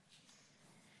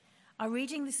Our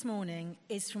reading this morning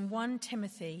is from 1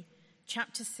 Timothy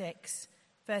chapter 6,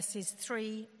 verses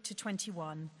 3 to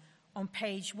 21 on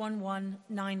page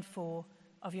 1194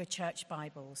 of your church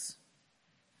Bibles.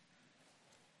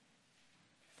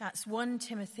 That's 1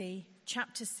 Timothy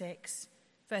chapter 6,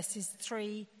 verses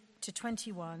 3 to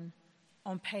 21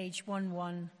 on page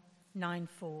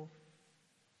 1194.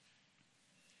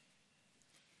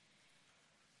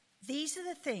 These are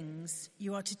the things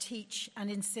you are to teach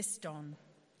and insist on.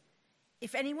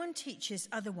 If anyone teaches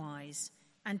otherwise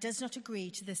and does not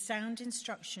agree to the sound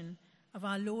instruction of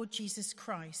our Lord Jesus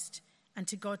Christ and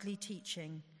to godly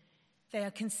teaching, they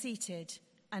are conceited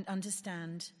and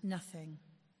understand nothing.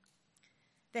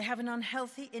 They have an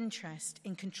unhealthy interest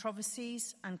in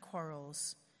controversies and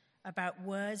quarrels about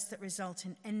words that result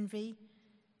in envy,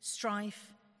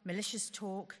 strife, malicious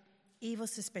talk, evil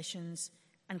suspicions,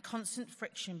 and constant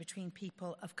friction between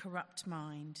people of corrupt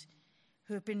mind,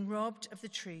 who have been robbed of the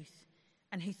truth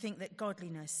and who think that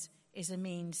godliness is a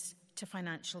means to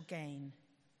financial gain.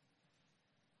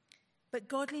 But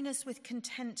godliness with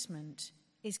contentment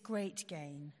is great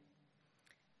gain.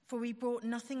 For we brought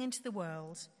nothing into the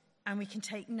world, and we can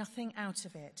take nothing out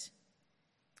of it.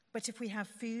 But if we have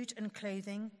food and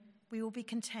clothing, we will be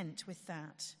content with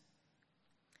that.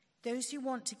 Those who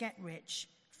want to get rich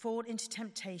fall into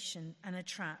temptation and a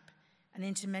trap, and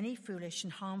into many foolish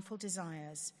and harmful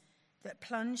desires that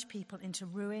plunge people into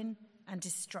ruin and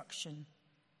destruction.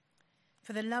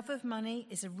 For the love of money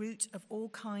is a root of all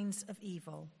kinds of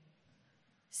evil.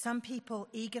 Some people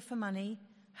eager for money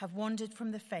have wandered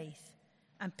from the faith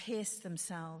and pierced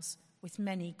themselves with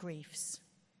many griefs.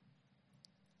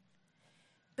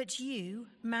 But you,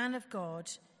 man of God,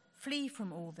 flee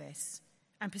from all this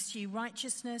and pursue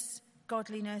righteousness,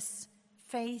 godliness,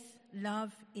 faith,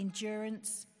 love,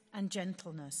 endurance, and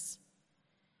gentleness.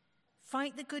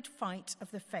 Fight the good fight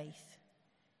of the faith.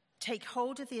 Take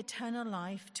hold of the eternal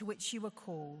life to which you were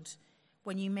called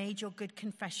when you made your good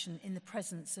confession in the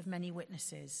presence of many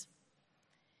witnesses.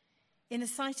 In the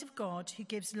sight of God, who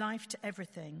gives life to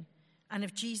everything, and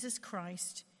of Jesus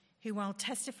Christ, who, while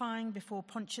testifying before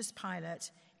Pontius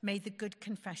Pilate, made the good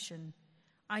confession,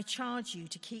 I charge you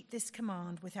to keep this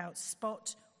command without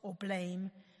spot or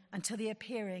blame until the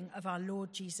appearing of our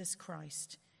Lord Jesus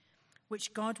Christ,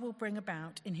 which God will bring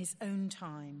about in his own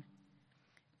time.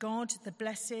 God, the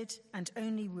blessed and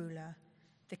only ruler,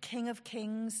 the King of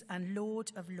kings and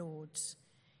Lord of lords,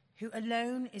 who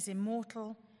alone is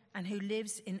immortal and who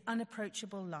lives in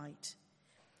unapproachable light,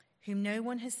 whom no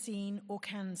one has seen or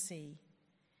can see.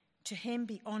 To him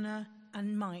be honor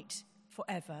and might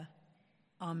forever.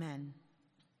 Amen.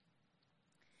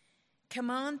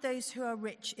 Command those who are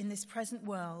rich in this present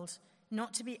world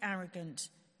not to be arrogant,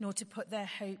 nor to put their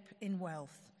hope in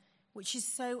wealth, which is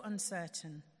so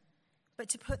uncertain, but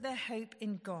to put their hope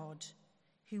in God,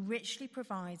 who richly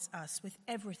provides us with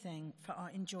everything for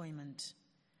our enjoyment.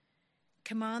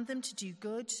 Command them to do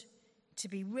good, to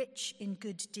be rich in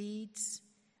good deeds,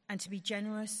 and to be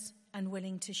generous and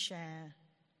willing to share.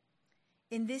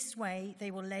 In this way, they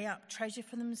will lay up treasure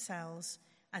for themselves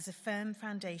as a firm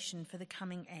foundation for the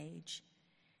coming age,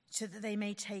 so that they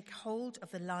may take hold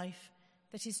of the life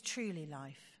that is truly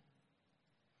life.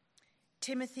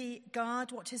 Timothy,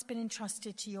 guard what has been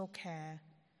entrusted to your care.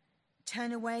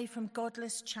 Turn away from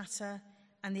godless chatter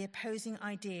and the opposing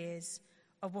ideas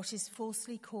of what is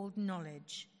falsely called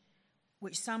knowledge,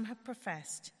 which some have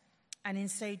professed, and in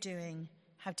so doing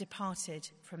have departed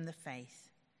from the faith.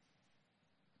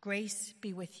 Grace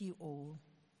be with you all.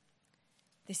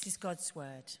 This is God's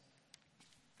word.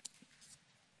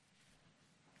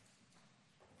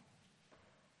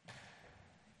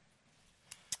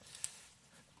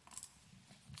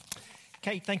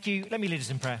 Okay, thank you. Let me lead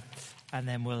us in prayer, and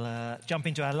then we'll jump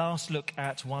into our last look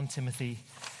at 1 Timothy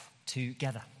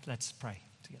together. Let's pray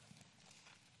together.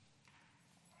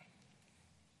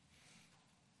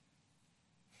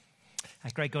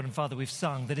 Our great God and Father, we've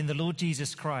sung that in the Lord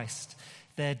Jesus Christ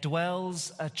there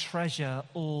dwells a treasure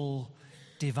all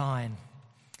divine,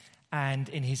 and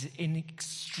in his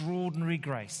extraordinary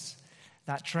grace,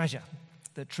 that treasure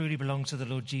that truly belongs to the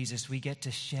Lord Jesus, we get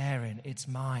to share in. It's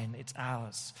mine, it's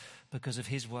ours, because of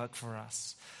his work for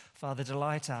us. Father,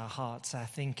 delight our hearts, our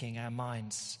thinking, our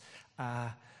minds,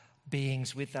 our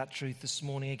beings with that truth this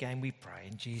morning. Again, we pray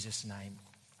in Jesus' name.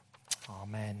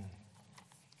 Amen.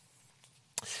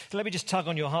 So let me just tug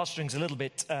on your heartstrings a little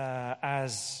bit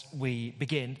as we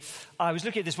begin. I was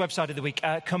looking at this website of the week,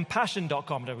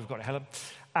 compassion.com. We've got it, Helen.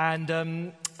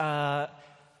 And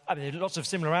I mean, lots of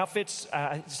similar outfits.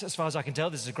 As far as I can tell,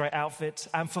 this is a great outfit.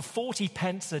 And for 40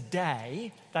 pence a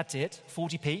day, that's it,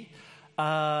 40p,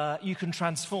 you can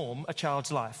transform a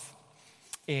child's life.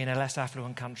 in a less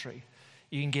affluent country.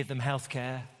 You can give them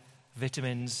healthcare,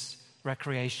 vitamins,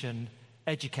 recreation,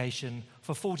 education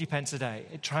for 40 pence a day.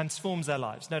 It transforms their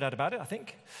lives, no doubt about it, I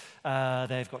think.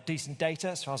 They've got decent data,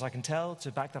 as far as I can tell,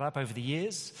 to back that up over the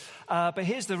years. But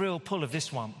here's the real pull of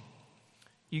this one.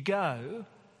 You go,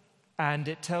 and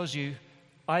it tells you,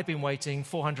 I've been waiting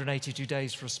 482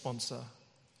 days for a sponsor.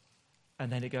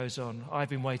 And then it goes on. I've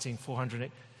been waiting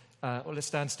 400... well, let's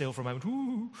stand still for a moment.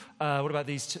 What about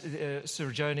these?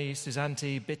 Surajoni,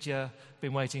 Susanti, Bitya,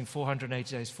 been waiting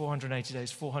 480 days, 480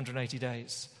 days, 480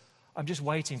 days. I'm just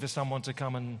waiting for someone to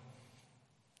come and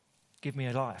give me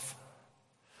a life.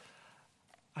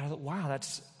 And I thought, wow,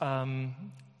 that's... in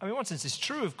one sense, it's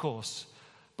true, of course.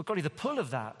 But golly, the pull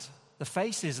of that, the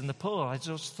faces and the pull, I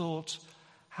just thought,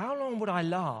 how long would I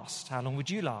last? How long would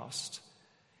you last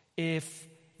if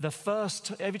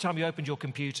every time you opened your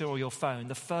computer or your phone,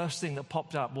 the first thing that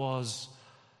popped up was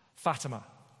Fatima,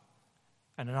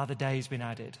 and another day's been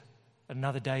added,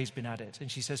 another day's been added. And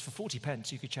she says, for 40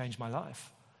 pence, you could change my life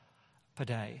per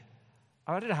day.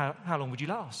 I don't know, how long would you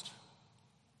last?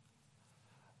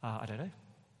 I don't know.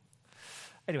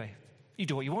 Anyway, you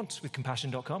do what you want with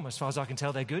compassion.com. As far as I can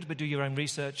tell, they're good, but do your own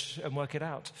research and work it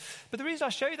out. But the reason I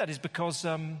show you that is because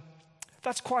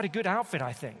that's quite a good outfit,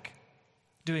 I think,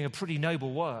 doing a pretty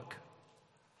noble work.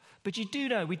 But we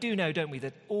do know, don't we,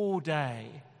 that all day,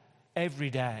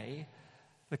 every day,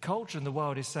 the culture in the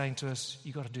world is saying to us,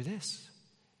 you've got to do this,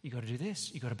 you've got to do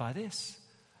this, you've got to buy this.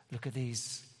 Look at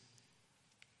these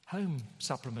home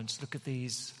supplements, look at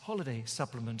these holiday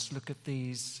supplements, look at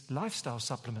these lifestyle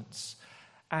supplements.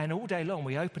 And all day long,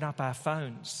 we open up our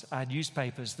phones, our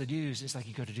newspapers, the news. It's like,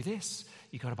 you've got to do this,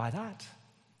 you've got to buy that.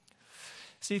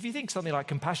 See, if you think something like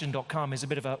compassion.com is a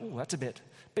bit of that's a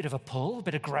bit of a pull, a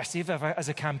bit aggressive as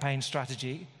a campaign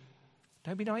strategy,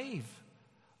 don't be naive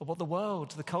of what the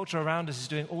world, the culture around us is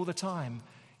doing all the time.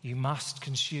 You must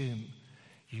consume.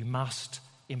 You must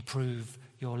improve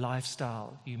your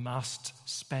lifestyle. You must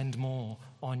spend more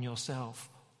on yourself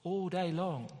all day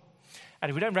long. And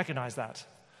if we don't recognize that,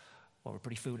 well, we're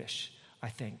pretty foolish, I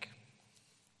think.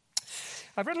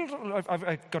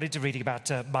 I've got into reading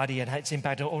about money and its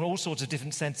impact on all sorts of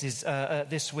different senses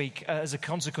this week as a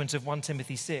consequence of 1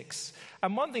 Timothy 6.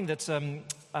 And one thing that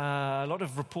a lot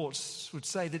of reports would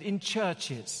say that in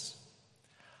churches,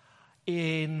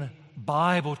 in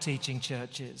Bible-teaching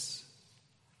churches,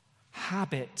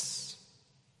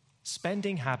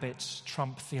 spending habits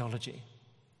trump theology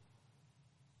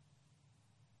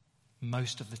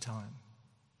most of the time.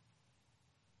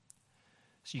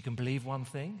 So you can believe one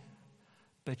thing,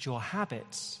 but your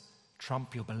habits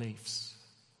trump your beliefs.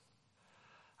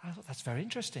 I thought that's very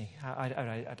interesting.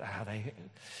 How they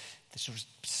sort of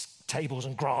tables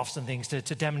and graphs and things to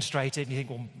demonstrate it. And you think,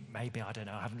 well, maybe, I don't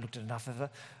know, I haven't looked at enough of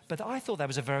that. But I thought that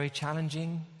was a very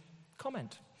challenging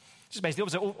comment. Just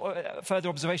basically further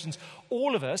observations.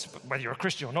 All of us, whether you're a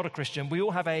Christian or not a Christian, we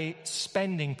all have a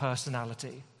spending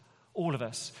personality. All of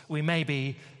us. We may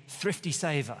be thrifty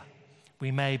saver.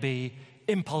 We may be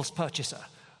impulse purchaser.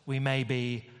 We may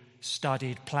be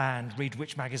studied, planned, read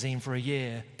which magazine for a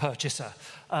year purchaser.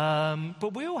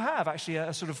 But we all have actually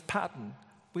a sort of pattern.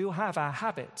 We all have our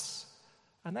habits,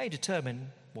 and they determine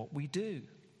what we do.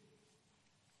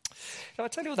 Now, I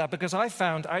tell you all that because I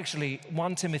found actually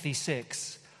 1 Timothy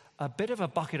 6 a bit of a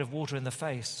bucket of water in the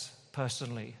face,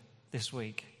 personally, this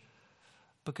week,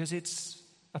 because it's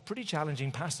a pretty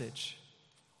challenging passage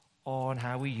on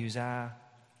how we use our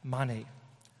money.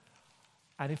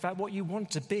 And in fact, what you want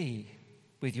to be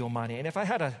with your money. And if I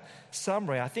had a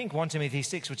summary, I think 1 Timothy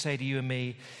 6 would say to you and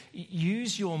me,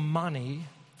 use your money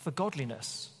for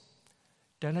godliness.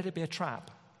 Don't let it be a trap.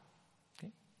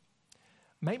 Okay?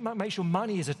 Make sure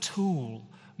money is a tool.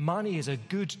 Money is a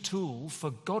good tool for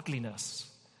godliness.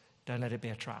 Don't let it be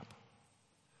a trap.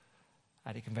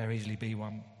 And it can very easily be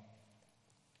one.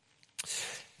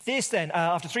 This then,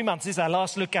 after 3 months, is our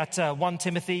last look at 1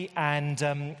 Timothy, and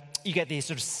you get the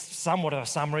sort of somewhat of a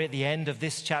summary at the end of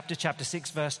this chapter, chapter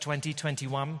 6, verse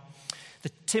 20-21.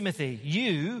 Timothy,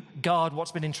 you guard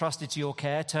what's been entrusted to your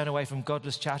care, turn away from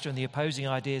godless chatter and the opposing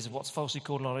ideas of what's falsely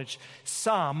called knowledge.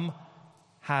 Some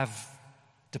have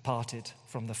departed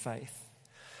from the faith.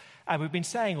 And we've been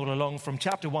saying all along from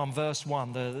chapter 1, verse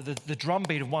 1, the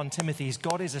drumbeat of 1 Timothy is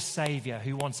God is a saviour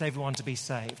who wants everyone to be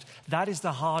saved. That is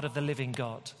the heart of the living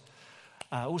God.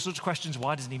 All sorts of questions,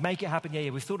 why doesn't he make it happen?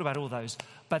 Yeah, we've thought about all those.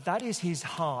 But that is his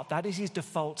heart. That is his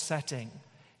default setting.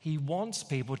 He wants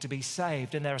people to be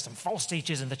saved. And there are some false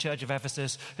teachers in the church of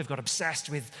Ephesus who've got obsessed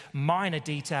with minor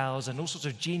details and all sorts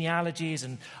of genealogies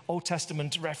and Old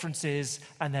Testament references,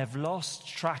 and they've lost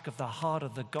track of the heart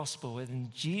of the gospel.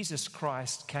 And Jesus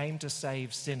Christ came to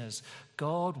save sinners.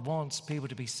 God wants people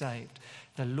to be saved.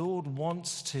 The Lord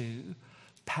wants to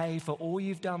pay for all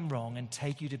you've done wrong and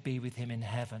take you to be with him in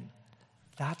heaven.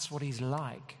 That's what he's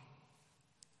like.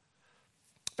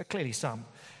 But clearly some,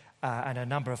 and a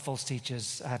number of false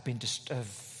teachers have been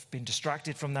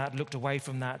distracted from that, looked away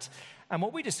from that. And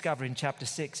what we discover in chapter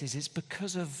 6 is it's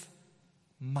because of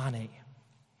money.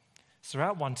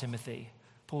 Throughout 1 Timothy,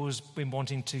 Paul's been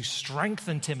wanting to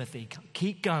strengthen Timothy,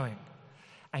 keep going.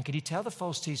 And can you tell the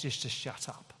false teachers to shut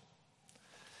up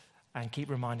and keep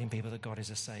reminding people that God is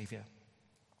a savior?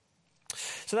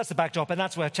 So that's the backdrop, and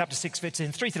that's where chapter 6 fits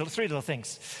in. Three little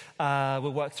things.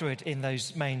 We'll work through it in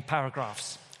those main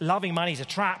paragraphs. Loving money is a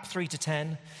trap, 3 to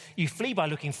 10. You flee by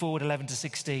looking forward, 11 to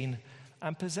 16.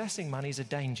 And possessing money is a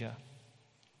danger.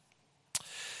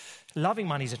 Loving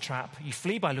money is a trap. You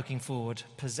flee by looking forward.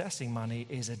 Possessing money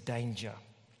is a danger.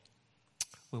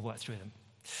 We'll work through them.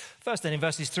 First then, in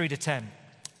verses 3 to 10.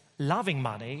 Loving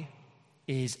money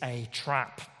is a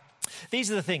trap.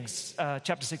 These are the things,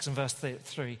 chapter 6 and verse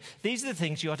 3, these are the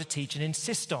things you are to teach and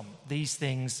insist on. These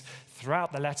things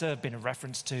throughout the letter have been a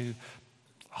reference to the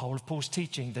whole of Paul's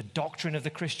teaching, the doctrine of the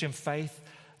Christian faith,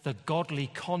 the godly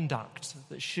conduct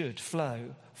that should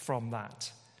flow from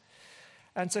that.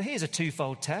 And so here's a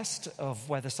twofold test of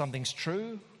whether something's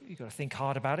true. You've got to think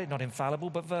hard about it, not infallible.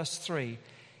 But verse 3,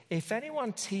 if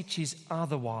anyone teaches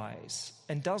otherwise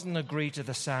and doesn't agree to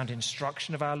the sound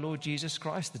instruction of our Lord Jesus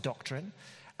Christ, the doctrine,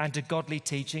 and to godly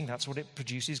teaching, that's what it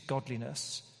produces,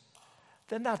 godliness,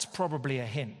 then that's probably a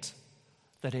hint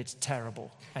that it's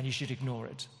terrible and you should ignore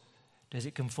it. Does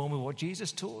it conform with what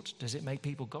Jesus taught? Does it make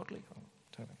people godly?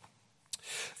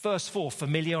 Verse 4,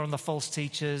 familiar on the false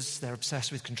teachers, they're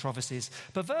obsessed with controversies.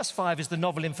 But verse 5 is the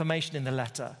novel information in the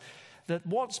letter, that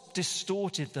what's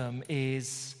distorted them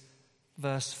is,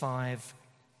 verse 5,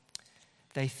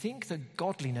 they think that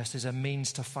godliness is a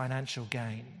means to financial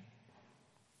gain.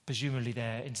 Presumably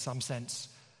they're, in some sense,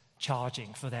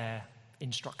 charging for their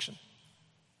instruction.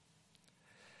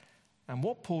 And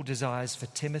what Paul desires for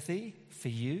Timothy, for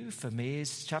you, for me,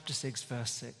 is chapter 6,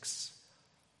 verse 6.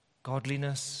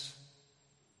 Godliness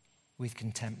with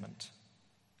contentment.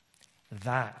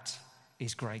 That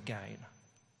is great gain.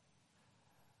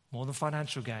 More than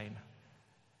financial gain.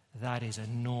 That is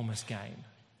enormous gain.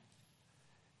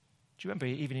 Do you remember,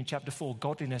 even in chapter 4,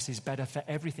 godliness is better for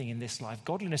everything in this life.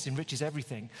 Godliness enriches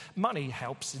everything. Money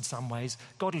helps in some ways.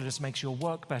 Godliness makes your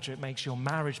work better. It makes your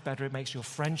marriage better. It makes your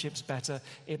friendships better.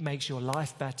 It makes your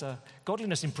life better.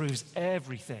 Godliness improves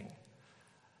everything.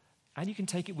 And you can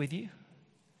take it with you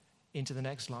into the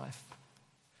next life.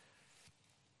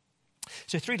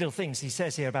 So 3 little things he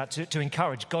says here about to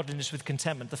encourage godliness with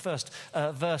contentment. The first,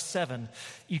 verse 7,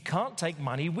 you can't take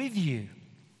money with you.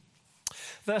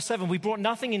 Verse 7, we brought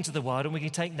nothing into the world and we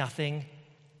can take nothing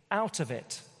out of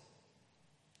it.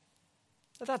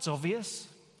 That's obvious,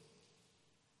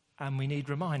 and we need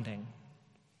reminding.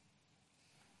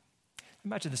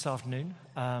 Imagine this afternoon,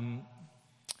 a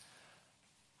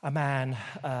man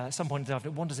at some point in the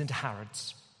afternoon wanders into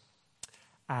Harrods.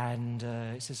 And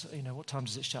it says, what time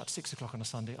does it shut? 6 o'clock on a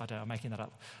Sunday? I don't know, I'm making that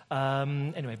up.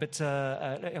 Anyway, but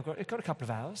I've got a couple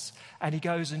of hours. And he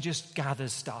goes and just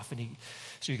gathers stuff.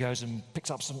 So he goes and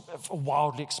picks up a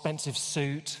wildly expensive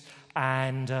suit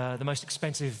and the most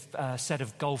expensive set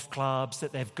of golf clubs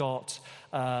that they've got,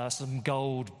 some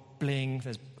gold bling,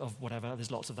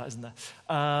 there's lots of that, isn't there?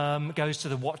 Goes to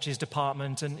the watches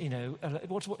department and,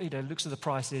 looks at the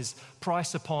prices,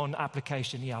 price upon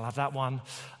application. Yeah, I'll have that one,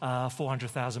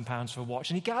 £400,000 for a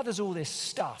watch. And he gathers all this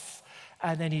stuff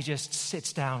and then he just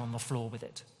sits down on the floor with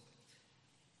it,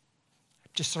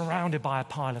 just surrounded by a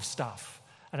pile of stuff.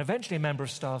 And eventually a member of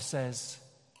staff says,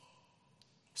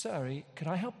 "Sir, can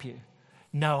I help you?"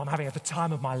 "No, I'm having the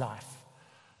time of my life."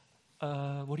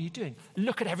 "What are you doing?"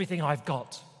 "Look at everything I've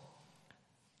got."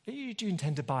 Do you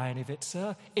intend to buy any of it,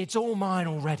 sir?" "It's all mine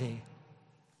already."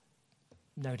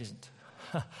 "No, it isn't."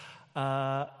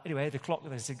 Anyway, the clock,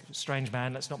 there's a strange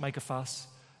man, let's not make a fuss.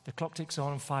 The clock ticks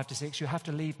on 5 to 6. "You have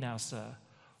to leave now, sir."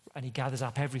 And he gathers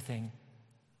up everything.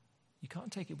 You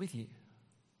can't take it with you.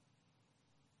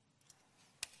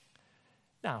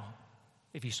 Now,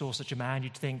 if you saw such a man,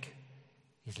 you'd think,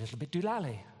 he's a little bit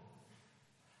doolally.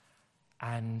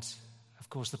 And, of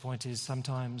course, the point is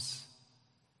sometimes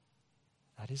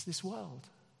that is this world.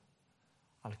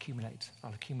 I'll accumulate,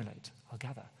 I'll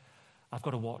gather. I've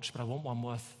got a watch, but I want one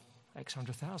worth X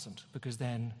 100,000 because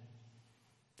then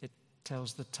it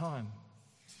tells the time.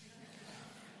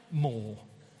 more.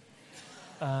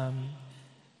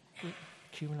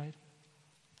 Accumulate.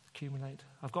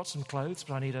 I've got some clothes,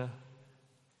 but I need a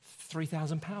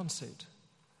 £3,000 suit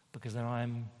because then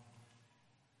I'm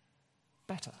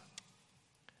better.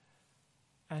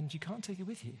 And you can't take it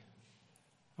with you.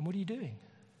 And what are you doing?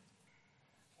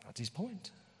 That's his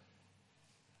point.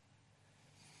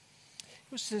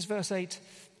 It says, verse 8,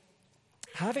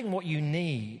 having what you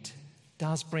need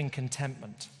does bring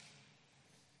contentment.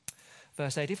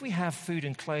 Verse 8, if we have food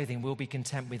and clothing, we'll be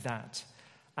content with that.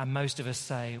 And most of us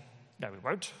say, no, we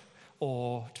won't.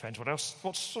 Or depends what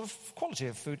sort of quality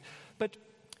of food. But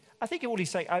I think all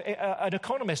he's saying, an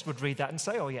economist would read that and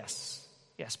say, oh, yes,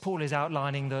 Paul is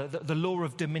outlining the law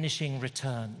of diminishing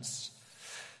returns.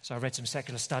 So I read some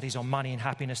secular studies on money and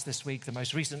happiness this week. The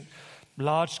most recent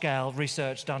large-scale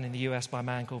research done in the US by a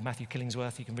man called Matthew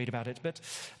Killingsworth. You can read about it. But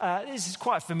this is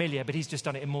quite familiar, but he's just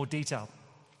done it in more detail.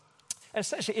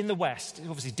 Essentially, in the West, it's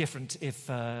obviously different if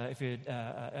you're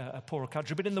a poorer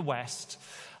country, but in the West,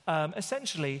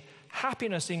 essentially,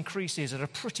 happiness increases at a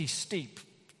pretty steep,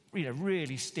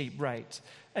 really steep rate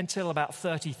until about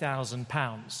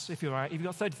 £30,000. If you've got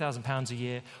 £30,000 a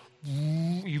year,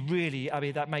 you really,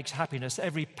 that makes happiness.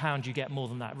 Every pound you get more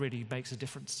than that really makes a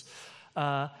difference.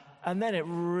 And then it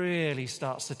really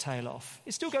starts to tail off.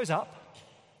 It still goes up.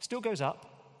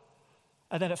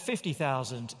 And then at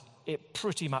 50,000, it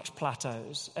pretty much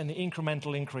plateaus, and the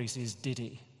incremental increase is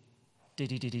diddy.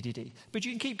 But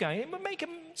you can keep going. It will make a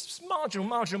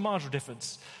marginal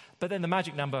difference. But then the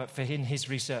magic number for his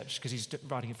research, because he's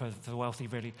writing it for the wealthy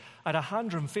really, at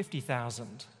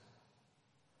 150,000,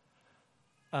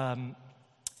 the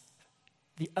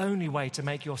only way to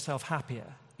make yourself happier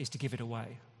is to give it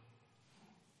away.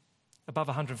 Above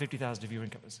 150,000 of your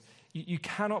income. You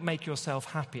cannot make yourself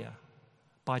happier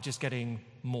by just getting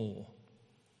more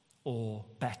or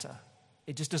better.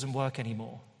 It just doesn't work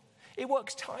anymore. It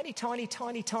works tiny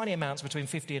amounts between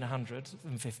 50 and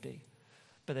 150.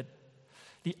 But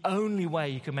the only way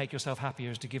you can make yourself happier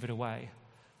is to give it away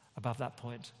above that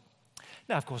point.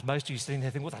 Now, of course, most of you sitting there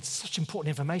think, well, that's such important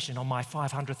information on my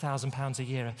 £500,000 a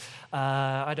year.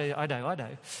 I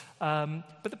know.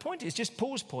 But the point is, just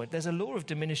Paul's point, there's a law of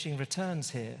diminishing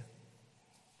returns here.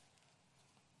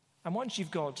 And once you've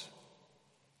got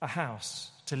a house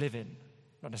to live in,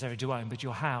 not necessarily to own, but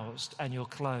you're housed and you're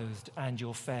clothed and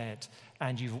you're fed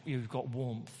and you've got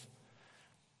warmth.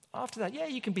 After that,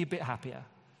 you can be a bit happier,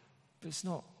 but it's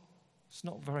not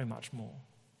very much more.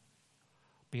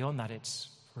 Beyond that, it's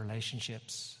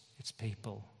relationships, it's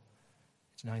people,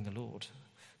 it's knowing the Lord.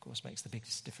 Of course, makes the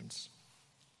biggest difference.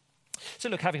 So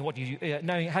look, having what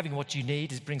you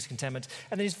need brings contentment.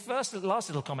 And then his last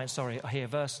little comment, here,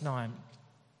 verse 9.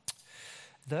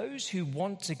 Those who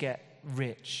want to get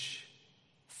rich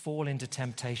fall into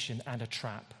temptation and a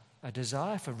trap. A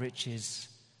desire for riches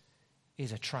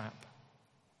is a trap.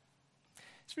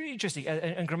 It's really interesting,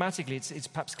 and grammatically it's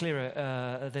perhaps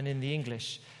clearer than in the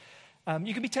English.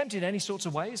 You can be tempted in any sorts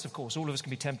of ways, of course. All of us can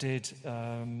be tempted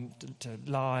to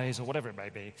lies or whatever it may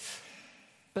be.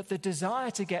 But the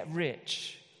desire to get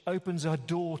rich opens a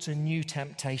door to new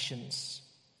temptations.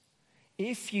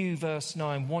 If you, verse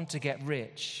 9, want to get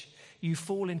rich, you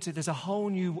fall into,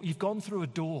 you've gone through a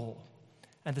door,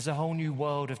 and there's a whole new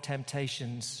world of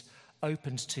temptations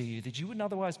opened to you that you wouldn't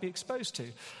otherwise be exposed to.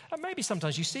 And maybe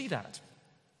sometimes you see that.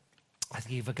 I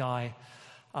think of a guy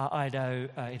I know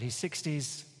in his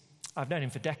 60s. I've known him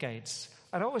for decades.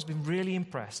 I've always been really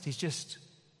impressed. He's just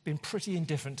been pretty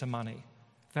indifferent to money,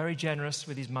 very generous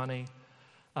with his money,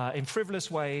 in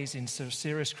frivolous ways, in sort of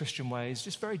serious Christian ways,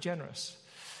 just very generous.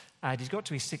 And he's got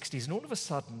to his 60s, and all of a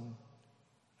sudden,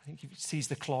 I think he sees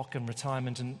the clock and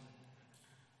retirement, and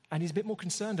he's a bit more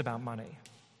concerned about money.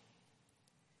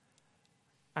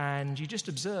 And you just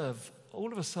observe,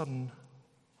 all of a sudden,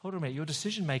 hold on a minute, your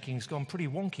decision-making's gone pretty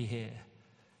wonky here.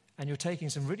 And you're taking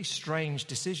some really strange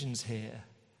decisions here.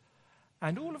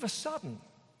 And all of a sudden,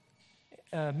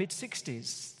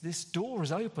 mid-60s, this door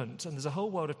is opened, and there's a whole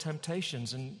world of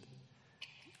temptations, and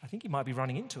I think he might be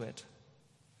running into it.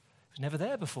 It was never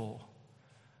there before.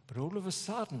 But all of a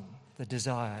sudden, the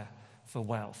desire for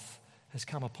wealth has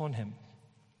come upon him.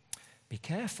 Be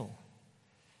careful,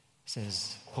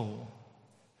 says Paul,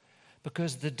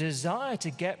 because the desire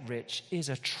to get rich is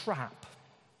a trap.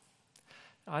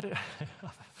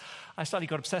 I slightly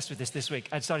got obsessed with this week.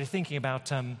 I started thinking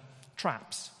about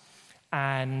traps.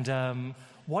 And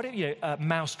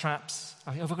mouse traps.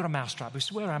 We've got a mouse trap. We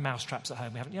swear our mouse traps at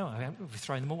home. We've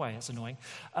thrown them away. That's annoying.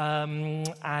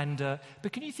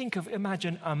 But can you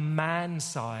imagine a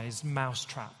man-sized mouse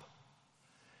trap?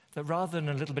 That rather than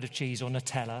a little bit of cheese or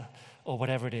Nutella or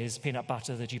whatever it is, peanut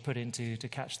butter that you put into to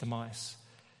catch the mice,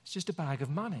 It's just a bag of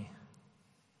money.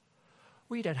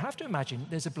 Well, you don't have to imagine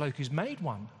there's a bloke who's made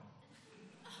one.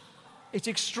 It's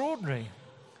extraordinary.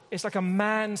 It's like a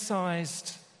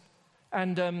man-sized,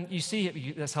 and you see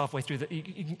it, that's halfway through.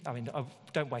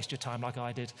 Don't waste your time like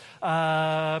I did.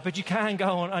 But you can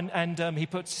go on, and he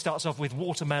starts off with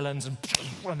watermelons, and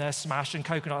they're smashed, and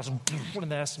coconuts,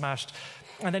 and they're smashed.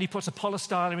 And then he puts a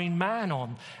polystyrene man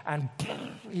on, and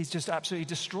he's just absolutely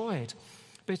destroyed.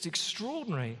 But it's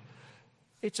extraordinary.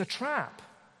 It's a trap,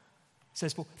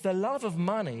 says Paul. The love of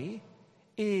money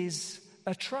is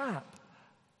a trap.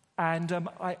 And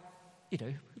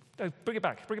bring it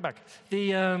back.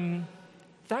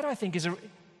 That I think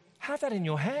have that in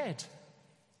your head.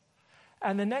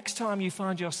 And the next time you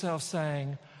find yourself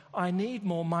saying, I need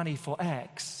more money for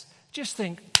X, just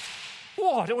think,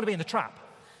 I don't want to be in the trap.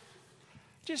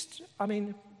 It's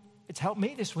helped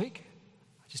me this week.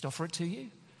 I just offer it to you.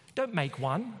 Don't make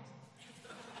one.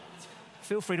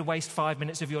 Feel free to waste 5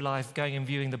 minutes of your life going and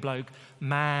viewing the bloke,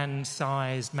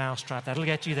 man-sized mousetrap. That'll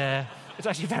get you there. It's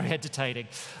actually very entertaining.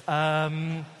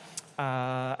 But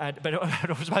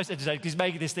it was most entertaining because he's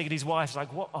making this thing and his wife's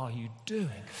like, what are you doing?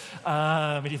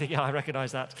 And you think, I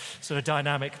recognise that sort of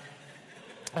dynamic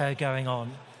going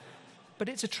on. But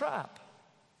it's a trap.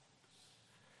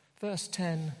 Verse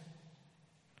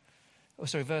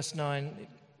 9.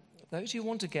 Those who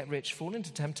want to get rich fall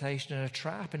into temptation and a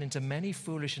trap and into many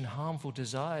foolish and harmful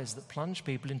desires that plunge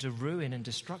people into ruin and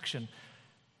destruction.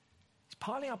 He's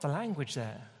piling up the language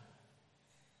there.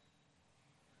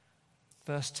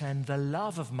 Verse 10, the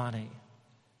love of money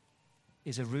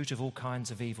is a root of all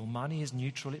kinds of evil. Money is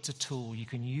neutral, it's a tool. You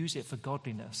can use it for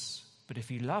godliness. But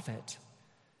if you love it,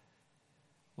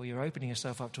 well, you're opening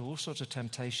yourself up to all sorts of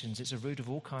temptations. It's a root of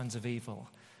all kinds of evil.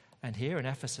 And here in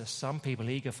Ephesus, some people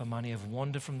eager for money have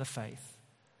wandered from the faith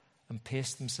and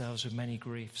pierced themselves with many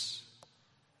griefs.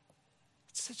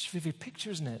 It's such a vivid picture,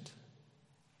 isn't it?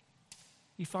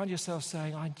 You find yourself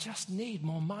saying, I just need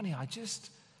more money.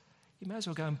 You may as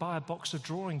well go and buy a box of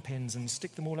drawing pins and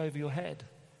stick them all over your head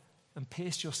and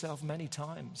pierce yourself many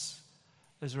times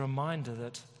as a reminder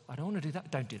that I don't want to do that.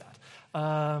 Don't do that.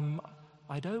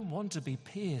 I don't want to be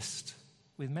pierced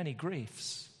with many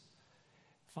griefs.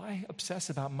 If I obsess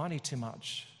about money too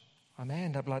much, I may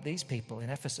end up like these people in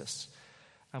Ephesus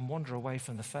and wander away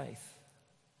from the faith.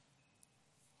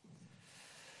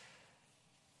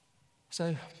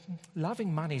 So,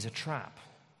 loving money is a trap,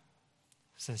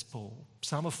 says Paul.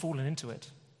 Some have fallen into it.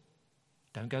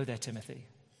 Don't go there, Timothy.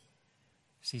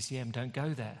 CCM, don't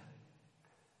go there.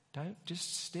 Don't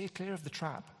just steer clear of the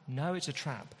trap. No, it's a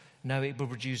trap. No, it will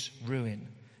produce ruin,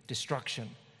 destruction,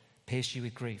 pierce you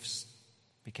with griefs.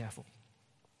 Be careful.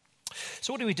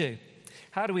 So what do we do?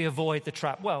 How do we avoid the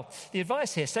trap? Well, the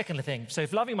advice here, second thing, so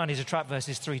if loving money is a trap,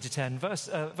 verses 3 to 10,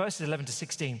 verses 11 to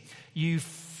 16, you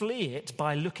flee it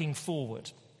by looking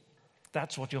forward.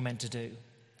 That's what you're meant to do.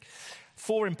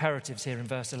 4 imperatives here in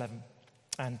verse 11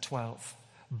 and 12.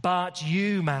 But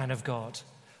you, man of God,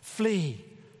 flee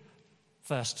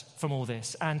first from all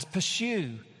this and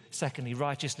pursue, secondly,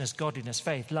 righteousness, godliness,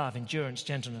 faith, love, endurance,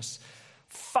 gentleness.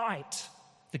 Fight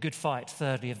the good fight,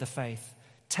 thirdly, of the faith.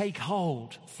 Take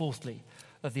hold, fourthly,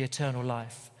 of the eternal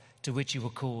life to which you were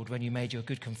called when you made your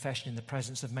good confession in the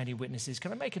presence of many witnesses.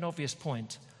 Can I make an obvious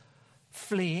point?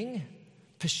 Fleeing,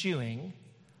 pursuing,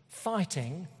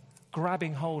 fighting,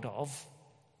 grabbing hold of,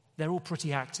 they're all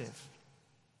pretty active.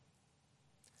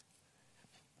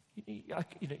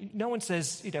 No one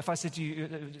says, if I said to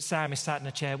you, Sam is sat in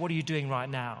a chair, what are you doing right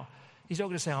now? He's not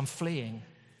going to say, I'm fleeing.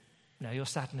 No, you're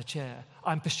sat in a chair.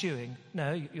 I'm pursuing.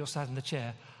 No, you're sat in the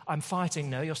chair. I'm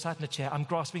fighting. No, you're sat in a chair. I'm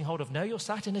grasping hold of. No, you're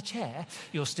sat in a chair.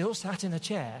 You're still sat in a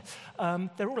chair.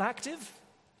 They're all active.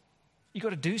 You've got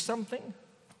to do something.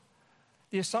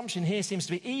 The assumption here seems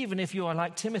to be, even if you are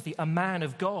like Timothy, a man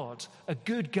of God, a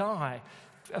good guy,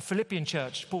 a Philippian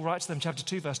church, Paul writes to them, chapter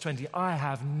 2, verse 20, I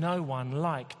have no one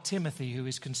like Timothy who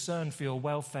is concerned for your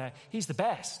welfare. He's the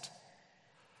best.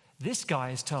 This guy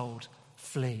is told,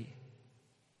 flee.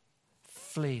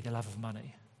 Flee the love of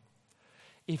money.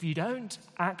 If you don't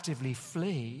actively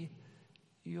flee,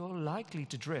 you're likely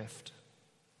to drift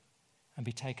and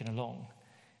be taken along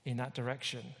in that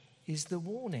direction, is the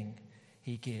warning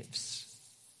he gives.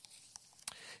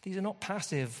 These are not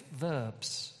passive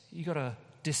verbs. You've got to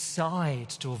decide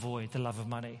to avoid the love of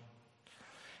money.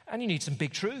 And you need some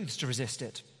big truths to resist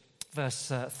it. Verse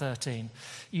 13.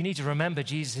 You need to remember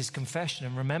Jesus' confession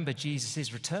and remember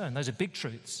Jesus' return. Those are big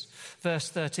truths. Verse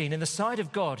 13. In the sight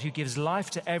of God, who gives life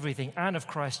to everything, and of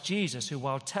Christ Jesus, who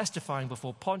while testifying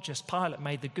before Pontius Pilate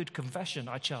made the good confession,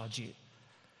 I charge you.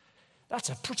 That's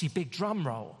a pretty big drum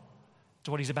roll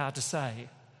to what he's about to say.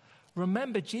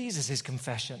 Remember Jesus'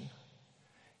 confession.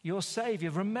 Your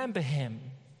Savior, remember him.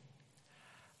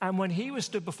 And when he was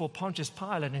stood before Pontius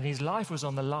Pilate and his life was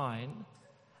on the line,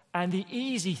 and the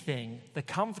easy thing, the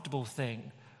comfortable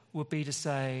thing, would be to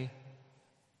say,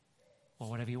 well,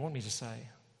 whatever you want me to say,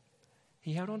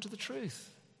 he held on to the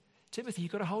truth. Timothy,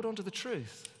 you've got to hold on to the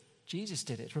truth. Jesus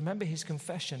did it. Remember his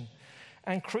confession.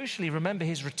 And crucially, remember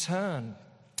his return.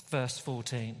 Verse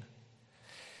 14.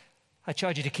 I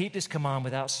charge you to keep this command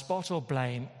without spot or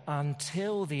blame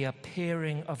until the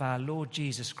appearing of our Lord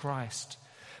Jesus Christ,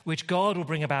 which God will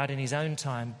bring about in his own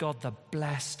time. God, the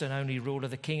blessed and only ruler,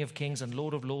 the King of kings and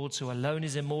Lord of lords, who alone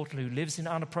is immortal, who lives in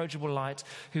unapproachable light,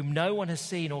 whom no one has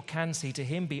seen or can see. To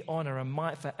him be honor and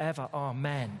might forever.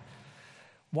 Amen.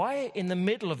 Why in the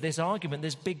middle of this argument,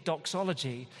 this big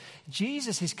doxology?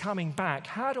 Jesus is coming back.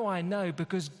 How do I know?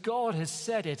 Because God has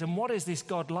said it. And what is this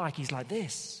God like? He's like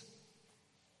this.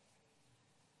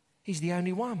 He's the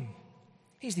only one.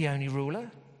 He's the only ruler.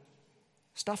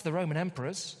 Stuff the Roman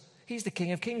emperors. He's the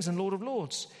King of kings and Lord of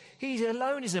lords. He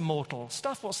alone is immortal.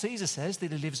 Stuff what Caesar says,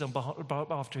 that he lives on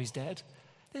after he's dead.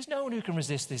 There's no one who can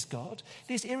resist this God.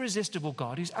 This irresistible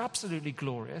God, who's absolutely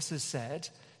glorious, has said,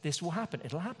 this will happen.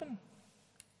 It'll happen.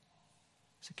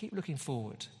 So keep looking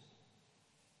forward.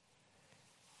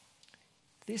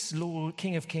 This Lord,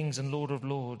 King of kings and Lord of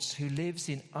lords, who lives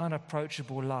in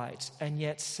unapproachable light and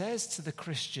yet says to the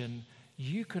Christian,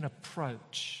 you can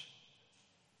approach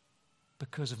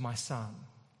because of my Son.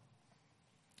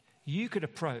 You could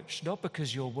approach not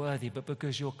because you're worthy, but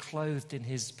because you're clothed in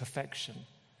his perfection.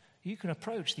 You can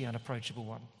approach the unapproachable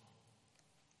one.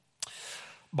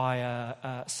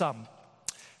 My son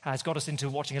has got us into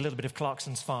watching a little bit of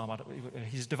Clarkson's Farm.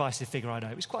 He's a divisive figure, I know.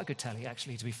 It was quite good telly,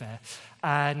 actually, to be fair.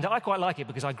 And I quite like it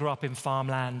because I grew up in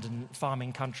farmland and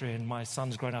farming country, and my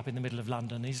son's grown up in the middle of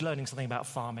London. He's learning something about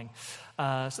farming.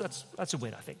 So that's a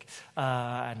win, I think.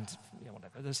 And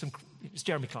whatever. It's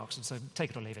Jeremy Clarkson, so take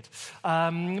it or leave it.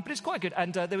 But it's quite good.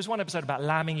 And there was one episode about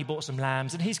lambing. He bought some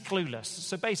lambs, and he's clueless.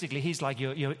 So basically, he's like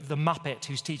the Muppet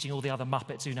who's teaching all the other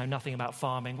Muppets who know nothing about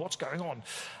farming. What's going on?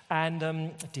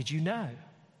 And did you know?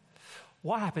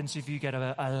 What happens if you get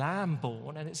a lamb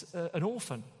born and it's an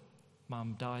orphan?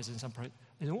 Mum dies in some point.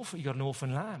 You got an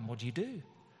orphan lamb. What do you do?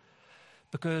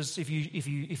 Because if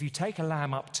you take a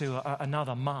lamb up to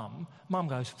another mum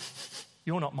goes,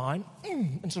 "You're not mine,"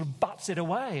 and sort of butts it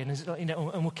away,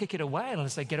 and will kick it away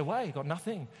and say, "Get away! You've got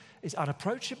nothing." It's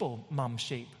unapproachable, mum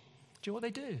sheep. Do you know what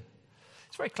they do?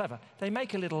 It's very clever. They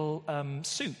make a little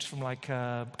suit from like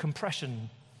compression.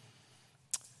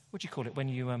 What do you call it when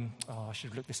you, I should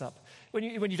have looked this up. When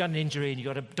you've done an injury and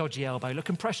you've got a dodgy elbow, look,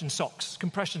 compression socks,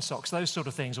 those sort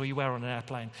of things, or you wear on an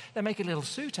airplane. They make a little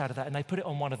suit out of that and they put it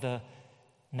on one of the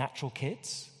natural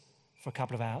kids for a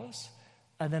couple of hours,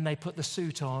 and then they put the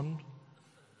suit on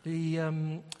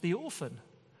the orphan.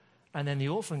 And then the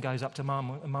orphan goes up to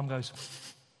mum, and mum goes,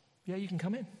 "Yeah, you can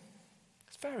come in."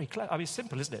 It's very clever. I mean, it's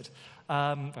simple, isn't it?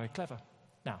 Very clever.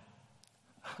 Now,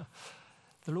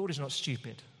 the Lord is not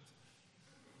stupid.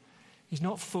 He's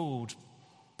not fooled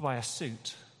by a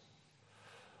suit.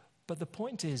 But the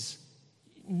point is,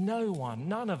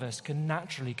 none of us can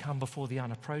naturally come before the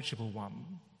unapproachable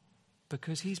one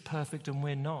because he's perfect and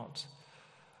we're not.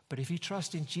 But if you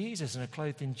trust in Jesus and are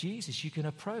clothed in Jesus, you can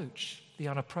approach the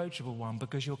unapproachable one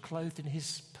because you're clothed in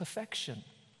his perfection.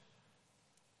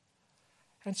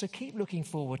 And so keep looking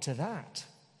forward to that,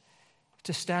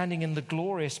 to standing in the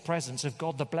glorious presence of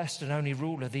God, the blessed and only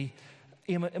ruler, the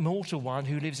immortal one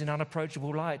who lives in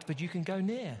unapproachable light, but you can go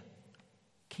near.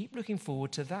 Keep looking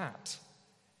forward to that,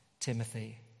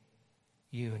 Timothy,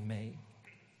 you and me.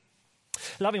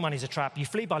 Loving money is a trap. You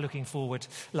flee by looking forward.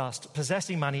 Last,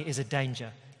 possessing money is a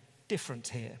danger. Different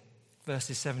here.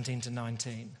 Verses 17 to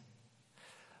 19.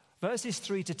 Verses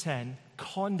 3 to 10,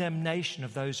 condemnation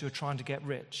of those who are trying to get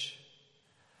rich.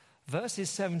 Verses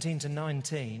 17 to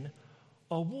 19,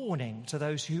 a warning to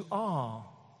those who are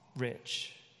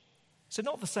rich. So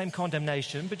not the same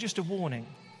condemnation, but just a warning.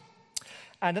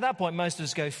 And at that point, most of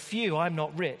us go, "Phew, I'm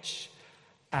not rich."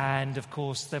 And of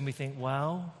course, then we think,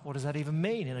 well, what does that even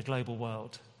mean in a global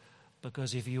world?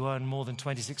 Because if you earn more than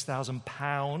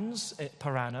 £26,000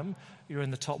 per annum, you're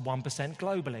in the top 1%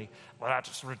 globally. Well,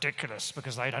 that's ridiculous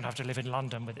because they don't have to live in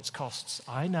London with its costs.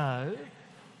 I know,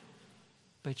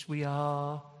 but we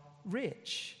are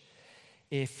rich.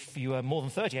 If you earn more than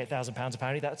 £38,000,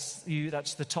 apparently,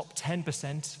 that's the top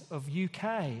 10% of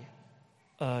UK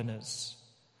earners.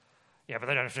 Yeah, but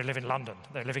they don't have to live in London.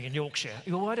 They're living in Yorkshire.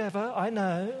 Whatever, I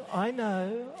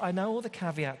know all the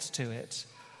caveats to it.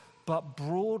 But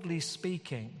broadly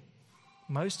speaking,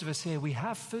 most of us here, we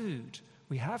have food,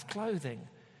 we have clothing,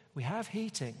 we have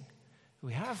heating,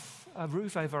 We have a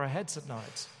roof over our heads at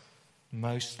night.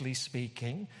 Mostly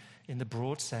speaking, in the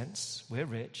broad sense, we're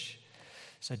rich.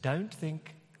 So don't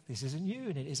think this isn't you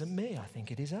and it isn't me. I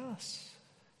think it is us.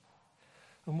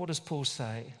 And what does Paul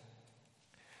say?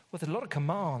 Well, there's a lot of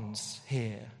commands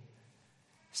here.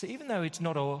 So even though it's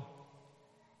not a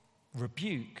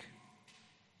rebuke,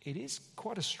 it is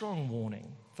quite a strong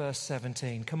warning. Verse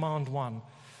 17, command 1,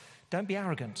 don't be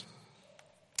arrogant.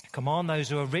 Command those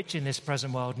who are rich in this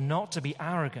present world not to be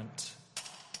arrogant.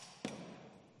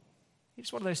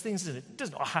 It's one of those things, isn't it? It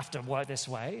doesn't have to work this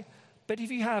way. But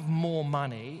if you have more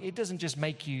money, it doesn't just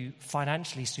make you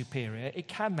financially superior. It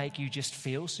can make you just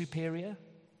feel superior.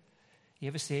 You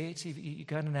ever see it? You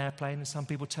go on an airplane and some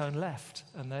people turn left.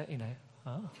 And they're,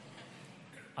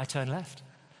 I turn left.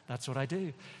 That's what I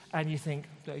do. And you think,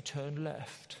 they turn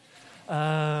left.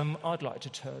 I'd like to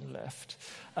turn left.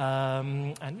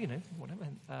 And, whatever.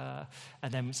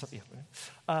 And then something.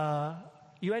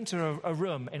 You enter a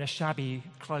room in a shabby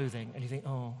clothing and you think,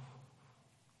 I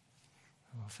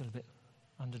feel a bit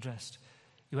underdressed.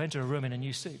 You enter a room in a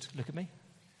new suit. Look at me.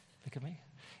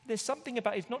 There's something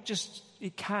about it's not just,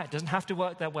 it doesn't have to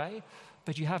work that way,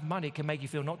 but you have money, it can make you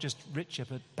feel not just richer,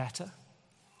 but better.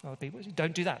 Other people,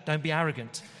 don't do that. Don't be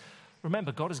arrogant.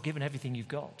 Remember, God has given everything you've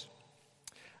got.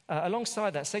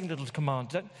 Alongside that, second little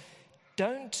command,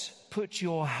 don't put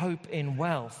your hope in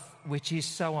wealth, which is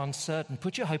so uncertain.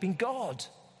 Put your hope in God,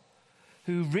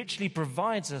 who richly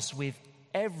provides us with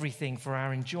everything for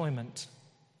our enjoyment.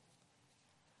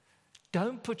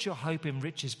 Don't put your hope in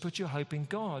riches, put your hope in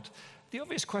God. The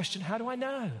obvious question, how do I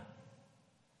know?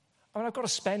 I mean, I've got to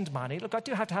spend money. Look, I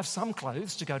do have to have some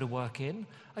clothes to go to work in.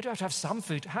 I do have to have some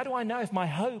food. How do I know if my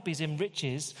hope is in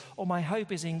riches or my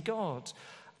hope is in God?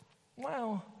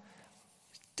 Well,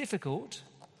 it's difficult.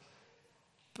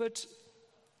 But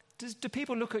do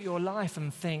people look at your life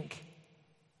and think,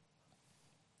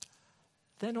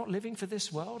 they're not living for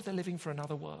this world, they're living for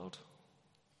another world?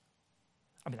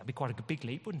 I mean, that'd be quite a big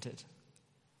leap, wouldn't it?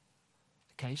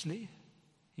 Occasionally,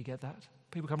 you get that.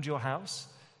 People come to your house.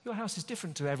 Your house is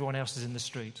different to everyone else's in the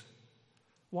street.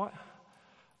 Why?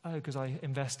 Oh, because I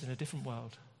invest in a different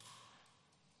world.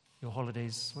 Your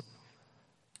holidays. What?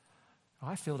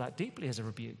 I feel that deeply as a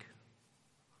rebuke.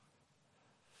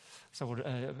 So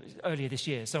earlier this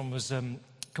year, someone was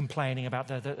complaining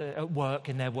about at work,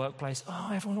 in their workplace,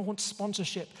 everyone wants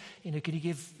sponsorship. Can you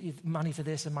give money for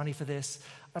this and money for this?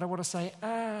 And I want to say,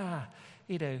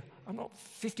 I'm not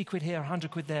 50 quid here,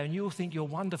 100 quid there, and you'll think you're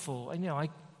wonderful. And, I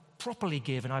properly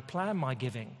give and I plan my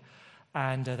giving.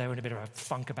 And they were in a bit of a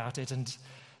funk about it. And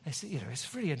they said,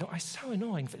 it's really it's so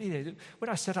annoying. When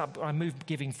I set up, I moved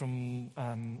giving from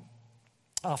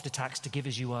after tax to give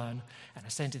as you earn, and I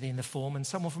sent it in the form, and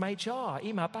someone from HR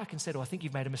emailed back and said, I think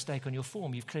you've made a mistake on your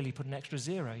form. You've clearly put an extra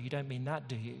 0. You don't mean that,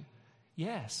 do you?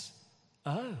 Yes.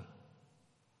 Oh,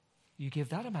 you give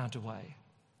that amount away.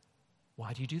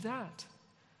 Why do you do that?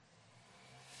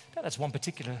 Now, that's one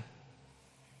particular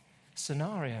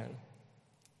scenario.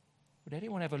 Would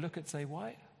anyone ever look at and say,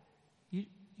 why?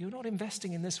 You're not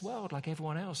investing in this world like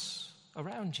everyone else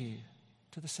around you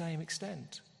to the same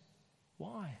extent.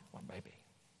 Why? Well, maybe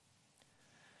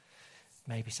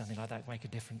something like that would make a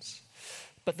difference.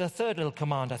 But the third little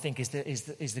command, I think, is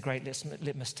the great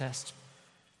litmus test.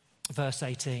 Verse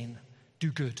 18,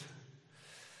 do good.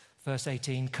 Verse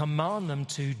 18, command them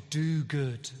to do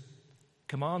good.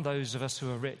 Command those of us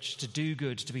who are rich to do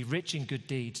good, to be rich in good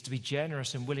deeds, to be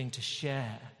generous and willing to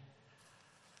share.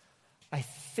 I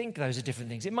think those are different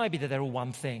things. It might be that they're all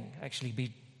one thing.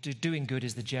 Actually, doing good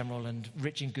is the general, and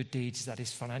rich in good deeds, that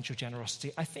is financial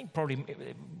generosity. I think probably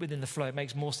within the flow it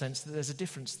makes more sense that there's a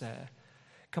difference there.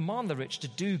 Command the rich to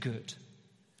do good.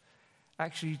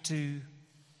 Actually,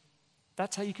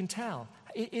 that's how you can tell.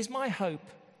 Is my hope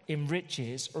in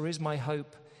riches or is my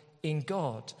hope in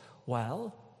God?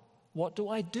 Well, what do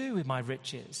I do with my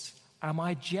riches? Am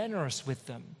I generous with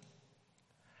them?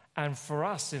 And for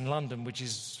us in London, which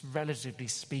is relatively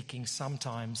speaking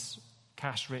sometimes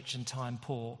cash rich and time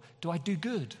poor, do I do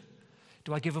good?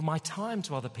 Do I give of my time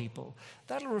to other people?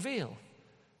 That'll reveal.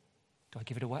 Do I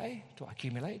give it away? Do I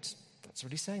accumulate? That's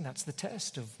what he's saying. That's the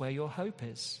test of where your hope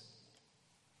is.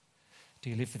 Do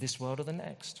you live for this world or the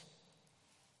next?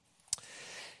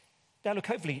 Now, look,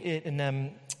 hopefully in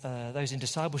those in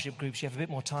discipleship groups, you have a bit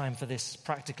more time for this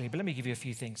practically. But let me give you a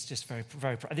few things, just very,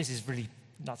 very. This is really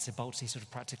nuts and boltsy, sort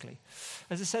of practically.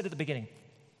 As I said at the beginning,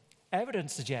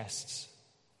 evidence suggests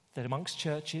that amongst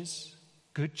churches,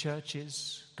 good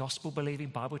churches, gospel-believing,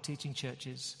 Bible-teaching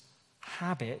churches,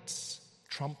 habits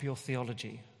trump your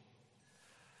theology.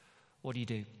 What do you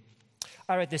do?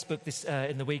 I read this book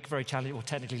in the week, very challenging, or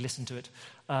technically listened to it,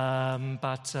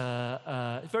 but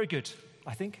very good,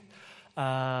 I think.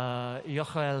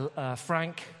 Jochel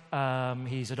Frank,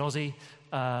 he's an Aussie,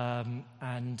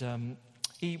 and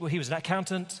he was an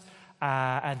accountant,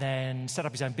 and then set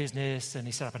up his own business, and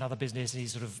he set up another business, and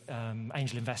he's sort of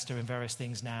angel investor in various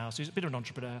things now. So he's a bit of an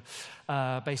entrepreneur,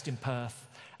 based in Perth.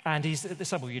 And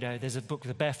some of you know, there's a book,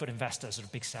 The Barefoot Investor, sort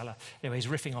of big seller. Anyway, he's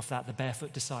riffing off that, The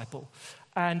Barefoot Disciple.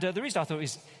 And the reason I thought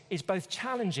is both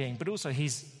challenging, but also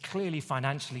he's clearly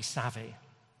financially savvy.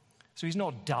 So he's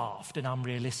not daft and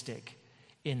unrealistic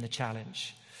in the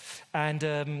challenge. And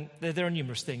there are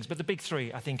numerous things, but the big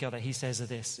three, I think, that he says are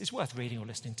this. It's worth reading or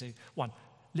listening to. 1,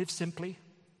 live simply.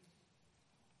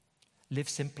 Live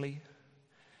simply.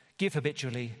 Give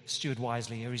habitually. Steward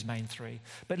wisely are his main 3.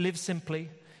 But live simply.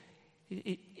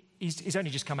 He's only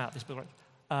just come out, this book.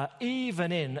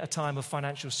 Even in a time of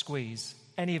financial squeeze,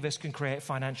 any of us can create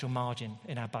financial margin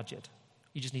in our budget.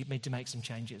 You just need to make some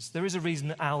changes. There is a reason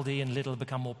that Aldi and Lidl have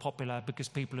become more popular, because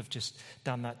people have just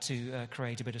done that to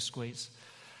create a bit of squeeze.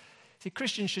 See,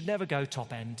 Christians should never go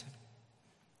top end.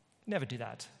 Never do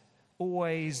that.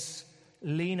 Always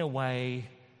lean away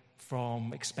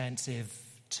from expensive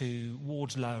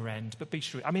towards lower end, but be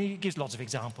sure. I mean, he gives lots of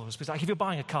examples. Because like if you're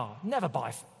buying a car, never buy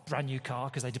a brand new car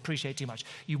because they depreciate too much.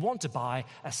 You want to buy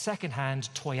a second-hand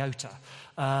Toyota.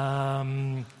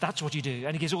 That's what you do.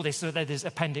 And he gives all this. So there's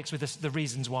appendix with the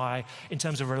reasons why, in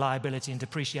terms of reliability and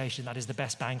depreciation, that is the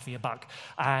best bang for your buck.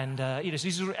 And so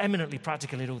he's sort of eminently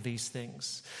practical in all these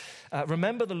things.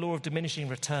 Remember the law of diminishing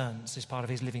returns is part of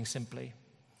his living simply.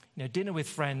 Dinner with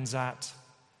friends at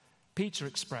Pizza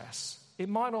Express. It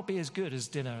might not be as good as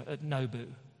dinner at Nobu.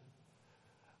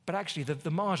 But actually, the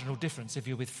marginal difference, if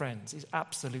you're with friends, is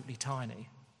absolutely tiny.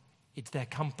 It's their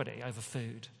company over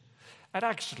food. And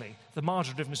actually, the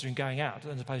marginal difference between going out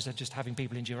as opposed to just having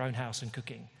people into your own house and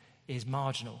cooking is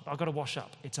marginal. I've got to wash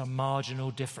up. It's a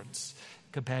marginal difference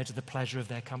compared to the pleasure of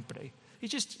their company.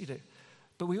 It's just,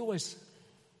 but we always,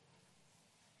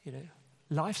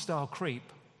 lifestyle creep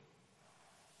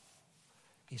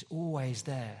is always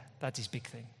there. That's his big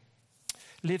thing.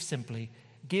 Live simply,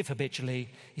 give habitually.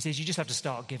 He says you just have to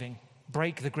start giving.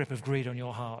 Break the grip of greed on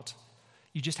your heart.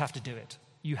 You just have to do it.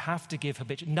 You have to give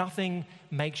habitually. Nothing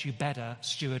makes you better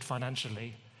steward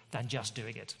financially than just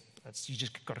doing it. You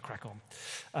just got to crack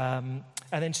on.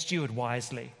 And then steward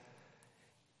wisely.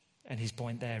 And his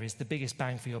point there is the biggest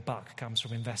bang for your buck comes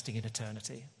from investing in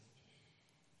eternity.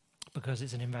 Because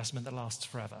it's an investment that lasts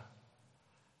forever.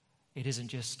 It isn't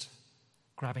just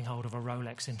grabbing hold of a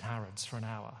Rolex in Harrods for an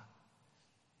hour.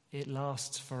 It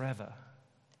lasts forever.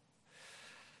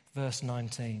 Verse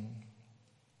 19.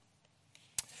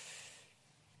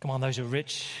 Come on, those who are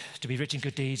rich, to be rich in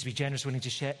good deeds, to be generous, willing to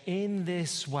share. In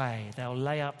this way, they'll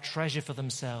lay up treasure for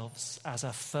themselves as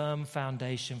a firm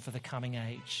foundation for the coming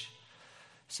age,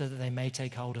 so that they may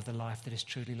take hold of the life that is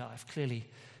truly life. Clearly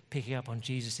picking up on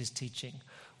Jesus' teaching.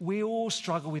 We all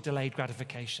struggle with delayed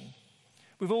gratification.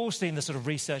 We've all seen the sort of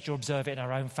research or observe it in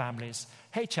our own families.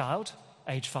 Hey, child,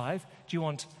 age 5, do you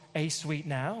want a sweet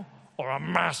now or a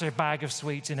massive bag of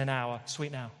sweets in an hour?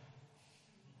 Sweet now.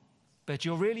 But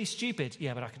you're really stupid.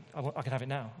 Yeah, but I can have it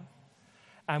now.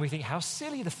 And we think how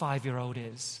silly the 5-year-old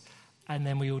is. And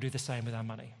then we all do the same with our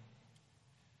money.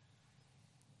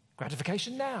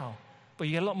 Gratification now. But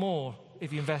you get a lot more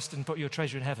if you invest and put your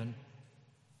treasure in heaven.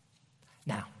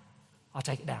 Now. I'll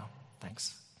take it now.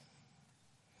 Thanks.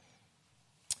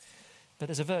 But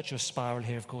there's a virtuous spiral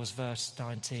here, of course, verse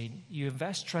 19. You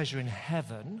invest treasure in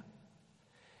heaven,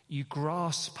 you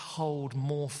grasp hold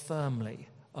more firmly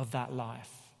of that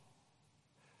life.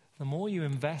 The more you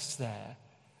invest there,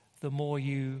 the more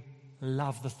you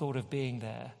love the thought of being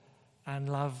there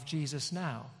and love Jesus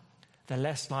now, the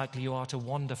less likely you are to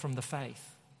wander from the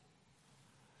faith.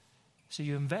 So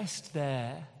you invest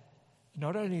there,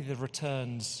 not only the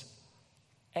returns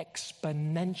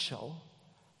exponential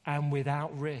and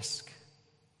without risk,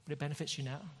 but it benefits you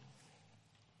now.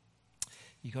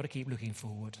 You've got to keep looking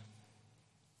forward.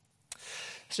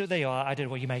 So there you are. I don't know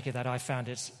what you make of that. I found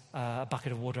it a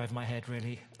bucket of water over my head,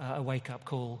 really. A wake-up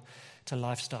call to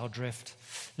lifestyle drift.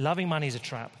 Loving money is a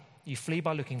trap. You flee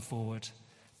by looking forward.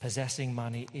 Possessing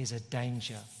money is a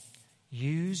danger.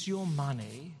 Use your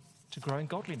money to grow in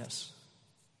godliness.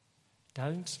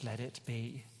 Don't let it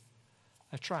be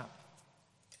a trap.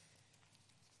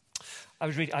 I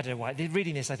was reading, I don't know why,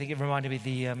 reading this, I think it reminded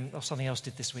me of something else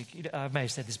did this week. I may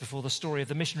have said this before, the story of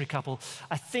the missionary couple.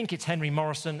 I think it's Henry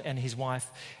Morrison and his wife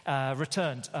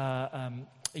returned. A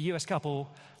US couple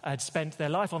had spent their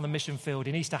life on the mission field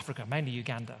in East Africa, mainly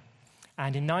Uganda.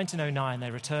 And in 1909,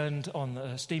 they returned on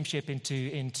the steamship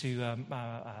into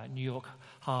New York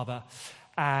Harbor.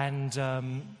 And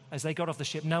as they got off the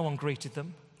ship, no one greeted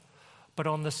them. But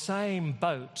on the same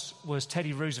boat was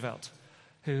Teddy Roosevelt,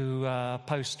 who,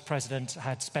 post-president,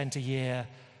 had spent a year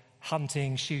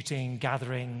hunting, shooting,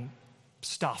 gathering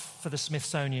stuff for the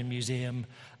Smithsonian Museum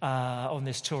on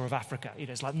this tour of Africa. You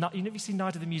know, it's like, you never see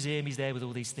Night of the Museum, he's there with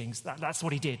all these things. That's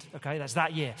what he did, okay? That's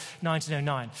that year,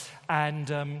 1909.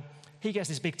 And he gets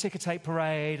this big ticker tape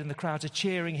parade and the crowds are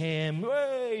cheering him.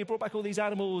 Hey, you brought back all these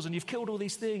animals and you've killed all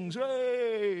these things.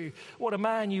 Hey, what a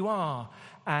man you are.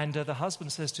 And the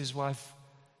husband says to his wife,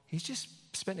 he's just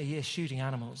spent a year shooting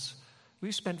animals.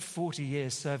 We've spent 40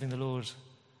 years serving the Lord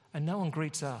and no one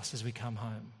greets us as we come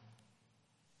home.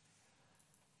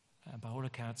 And by all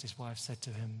accounts, his wife said to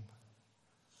him,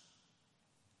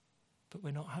 but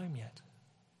we're not home yet.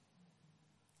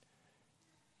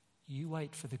 You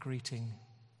wait for the greeting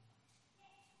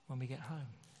when we get home.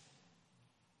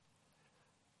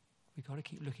 We've got to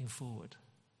keep looking forward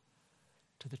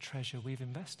to the treasure we've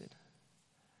invested.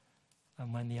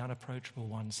 And when the unapproachable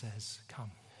one says,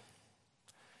 come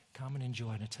and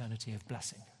enjoy an eternity of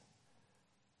blessing.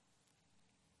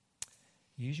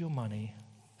 Use your money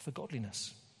for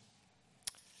godliness.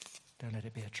 Don't let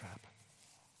it be a trap.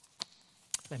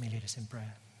 Let me lead us in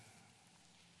prayer.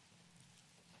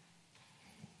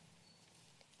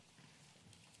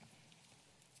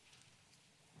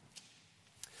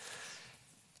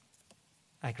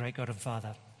 Our great God and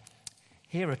Father,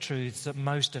 here are truths that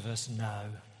most of us know.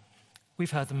 We've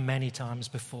heard them many times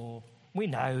before. We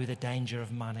know the danger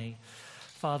of money.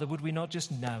 Father, would we not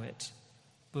just know it,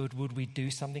 but would we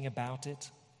do something about it?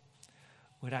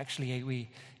 Would actually we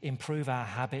improve our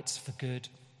habits for good?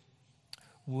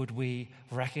 Would we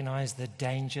recognize the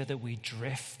danger that we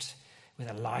drift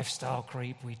with a lifestyle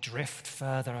creep? We drift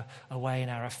further away in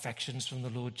our affections from the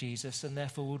Lord Jesus, and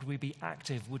therefore would we be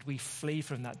active? Would we flee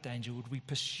from that danger? Would we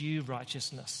pursue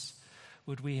righteousness?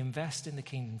 Would we invest in the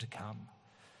kingdom to come,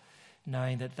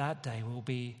 knowing that that day we'll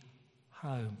be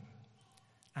home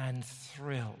and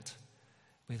thrilled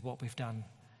with what we've done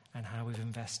and how we've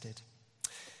invested?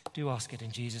 Do ask it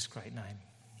in Jesus' great name.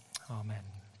 Amen.